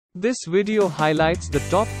This video highlights the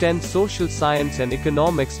top 10 social science and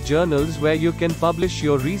economics journals where you can publish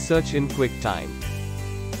your research in quick time.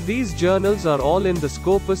 These journals are all in the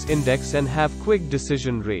Scopus index and have quick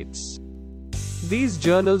decision rates. These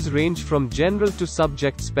journals range from general to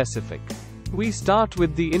subject specific. We start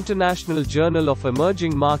with the International Journal of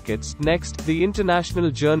Emerging Markets, next, the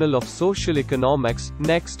International Journal of Social Economics,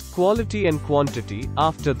 next, Quality and Quantity,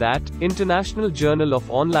 after that, International Journal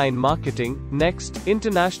of Online Marketing, next,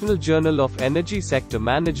 International Journal of Energy Sector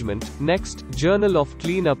Management, next, Journal of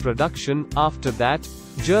Cleaner Production, after that,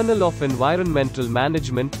 Journal of Environmental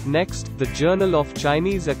Management, next, the Journal of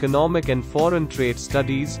Chinese Economic and Foreign Trade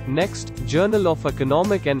Studies, next, Journal of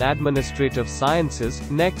Economic and Administrative Sciences,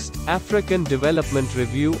 next, African Development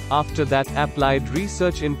Review, after that Applied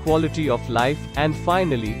Research in Quality of Life, and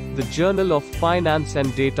finally, the Journal of Finance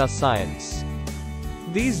and Data Science.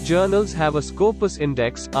 These journals have a Scopus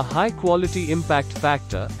index, a high-quality impact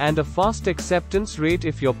factor, and a fast acceptance rate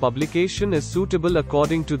if your publication is suitable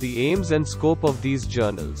according to the aims and scope of these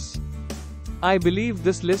journals. I believe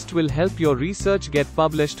this list will help your research get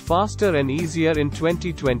published faster and easier in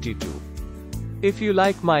 2022. If you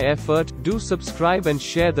like my effort, do subscribe and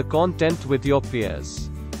share the content with your peers.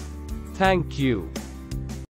 Thank you.